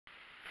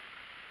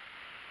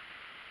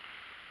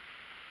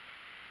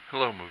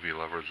Hello movie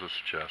lovers, this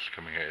is Jess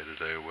coming at you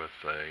today with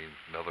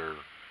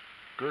another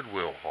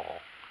Goodwill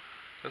Haul.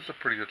 This is a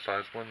pretty good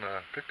sized one.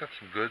 Picked up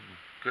some good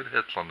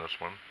hits on this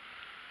one.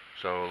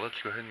 So let's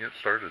go ahead and get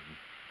started.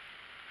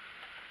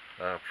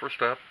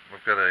 First up, we've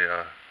got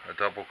a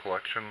double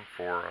collection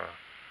for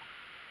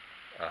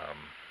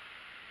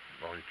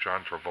all you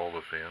John Travolta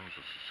fans.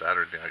 This is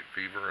Saturday Night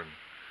Fever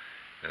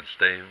and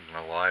Staying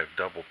Alive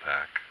double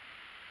pack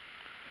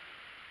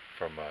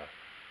from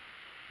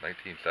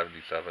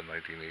 1977,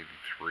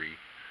 1983,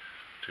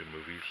 two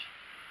movies.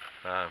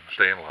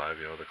 Staying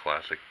Alive, the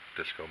classic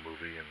disco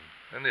movie,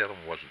 and the other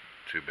one wasn't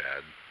too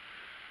bad.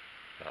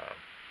 Uh,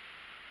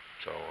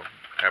 so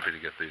I'm happy to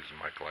get these in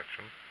my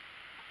collection.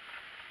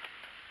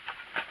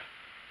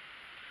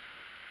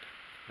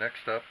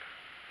 Next up,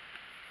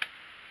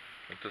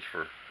 got this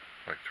for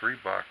like $3.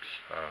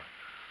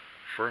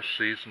 First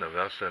season of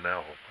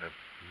SNL, in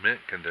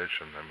mint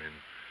condition. I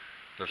mean,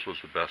 this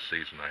was the best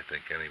season, I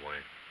think,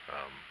 anyway.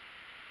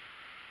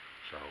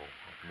 So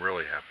I'm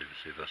really happy to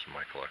see this in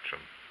my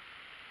collection.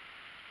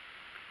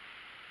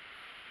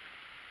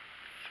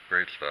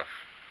 Great stuff.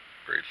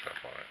 Great stuff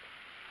on it.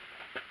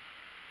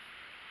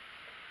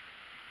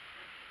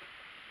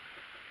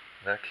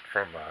 Next,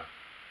 from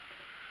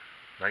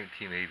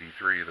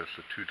 1983, this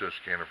is a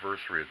 2-disc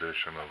anniversary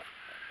edition of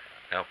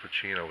Al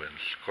Pacino in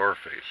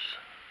Scarface.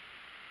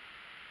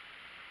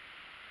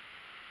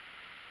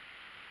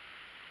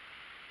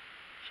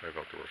 Sorry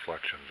about the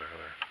reflections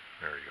there.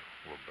 There you go.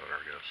 A little better,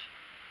 I guess.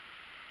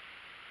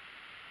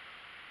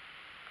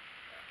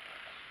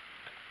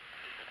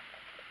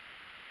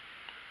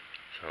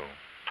 So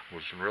it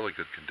was in really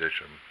good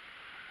condition.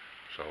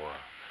 So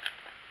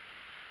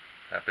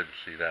happy to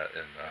see that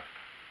in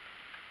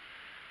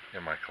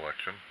my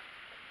collection.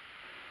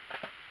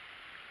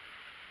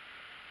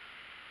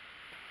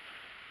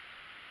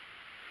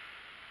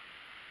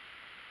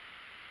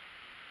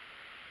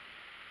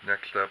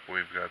 Next up,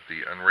 we've got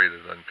the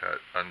unrated,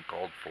 uncut,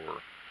 uncalled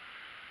for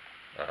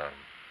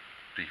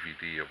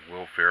DVD of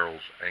Will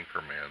Ferrell's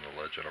Anchorman: The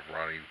Legend of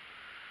Ronnie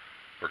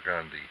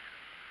Burgundy.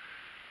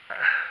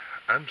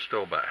 I'm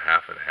still about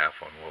half and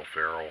half on Will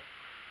Ferrell.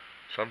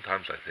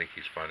 Sometimes I think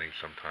he's funny,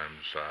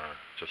 sometimes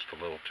just a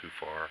little too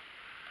far.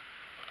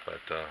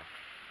 But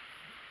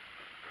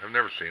I've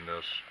never seen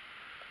this.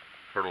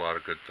 Heard a lot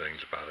of good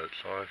things about it,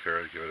 so I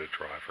figured I'd give it a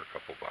try for a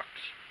couple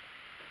bucks.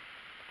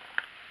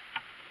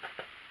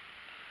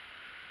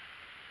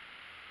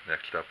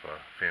 Next up,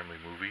 a family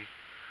movie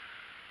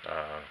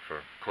for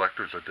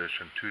collector's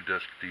edition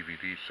 2-disc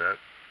DVD set.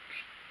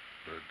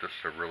 The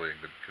discs are really in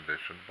good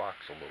condition.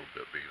 Box a little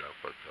bit beat up,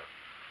 but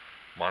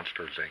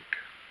Monsters Inc.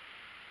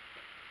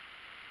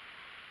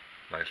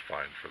 Nice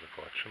find for the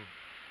collection.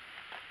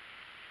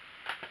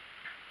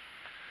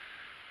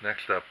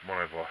 Next up, one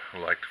I've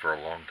liked for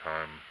a long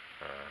time.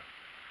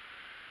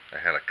 I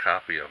had a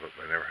copy of it,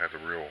 but I never had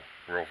the real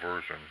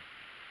version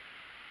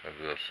of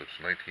this. It's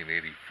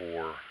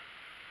 1984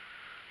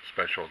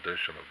 special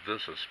edition of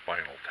This Is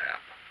Spinal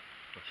Tap.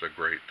 It's a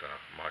great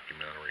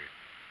mockumentary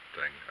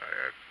thing.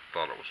 I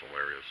thought it was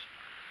hilarious.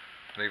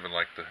 And even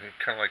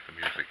kind of like the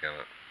music in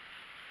it.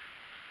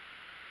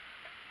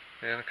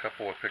 And a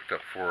couple I picked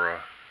up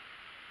for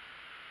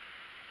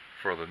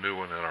the new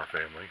one in our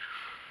family.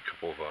 A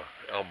couple of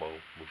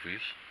Elmo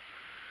movies.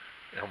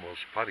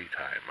 Elmo's Potty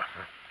Time.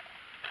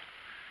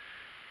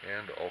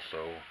 And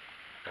also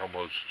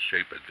Elmo's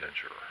Shape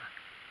Adventure.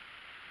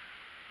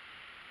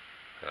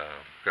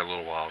 Got a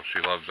little while. She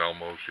loves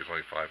Elmo. She's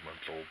only 5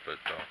 months old, but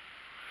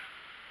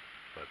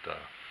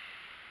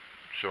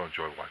she'll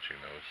enjoy watching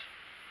those.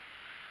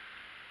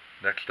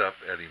 Next up,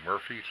 Eddie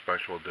Murphy,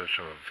 special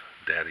edition of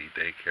Daddy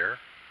Daycare.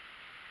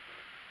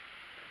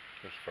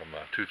 This is from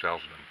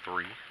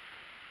 2003.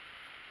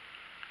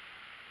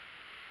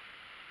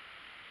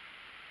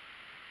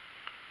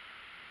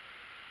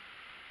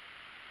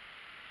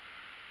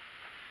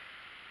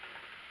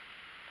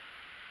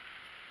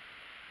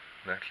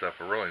 Next up,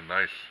 a really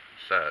nice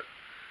set,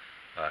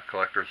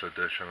 collector's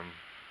edition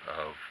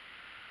of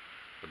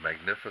the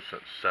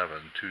Magnificent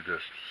Seven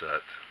 2-disc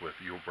set with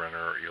Yul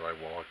Brynner, Eli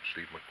Wallach,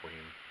 Steve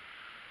McQueen.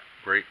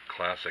 Great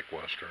classic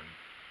Western.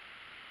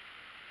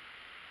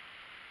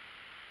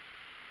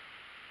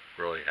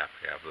 Really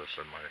happy to have this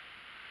in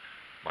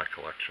my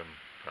collection.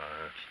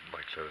 It's,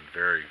 like I said, in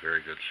very,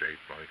 very good shape.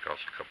 Only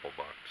cost a couple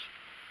bucks.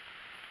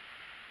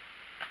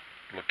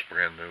 Looks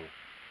brand new.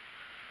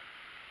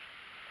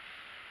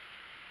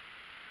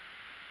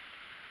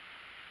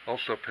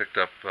 Also picked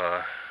up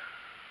the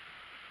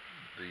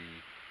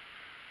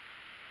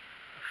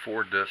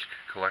 4-disc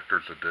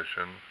collector's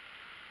edition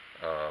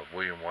of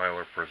William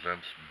Wyler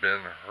Presents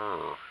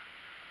Ben-Hur.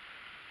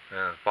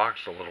 The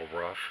box a little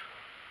rough.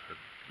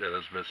 It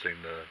is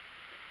missing the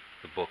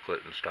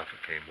booklet and stuff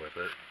that came with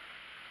it.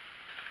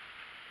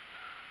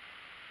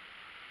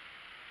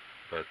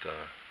 But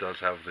does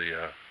have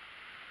the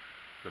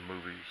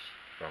movies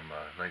from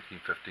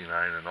 1959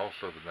 and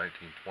also the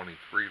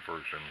 1923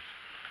 version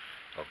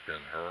of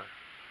Ben-Hur.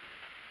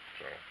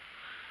 So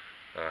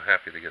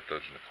happy to get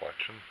those in the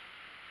collection.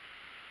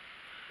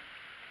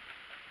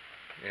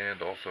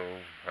 And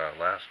also,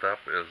 last up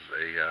is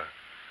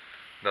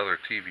another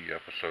TV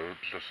episode.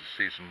 This is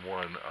season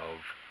 1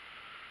 of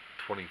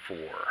 24.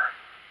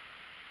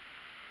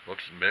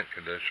 Looks mint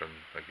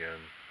condition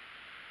again.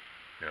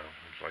 You know,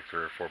 it's like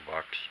 $3 or $4.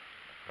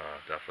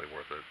 Definitely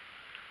worth it.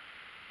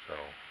 So,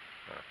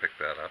 pick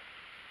that up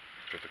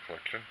for the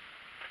collection.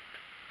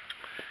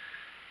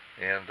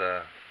 And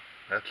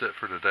that's it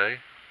for today.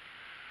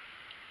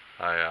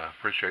 I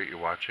appreciate you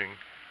watching.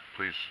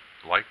 Please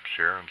like,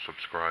 share, and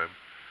subscribe,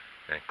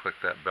 and click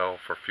that bell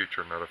for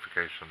future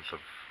notifications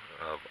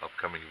of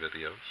upcoming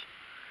videos.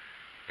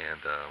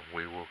 And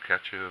we will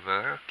catch you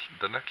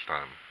the next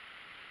time.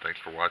 Thanks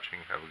for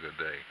watching. Have a good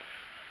day.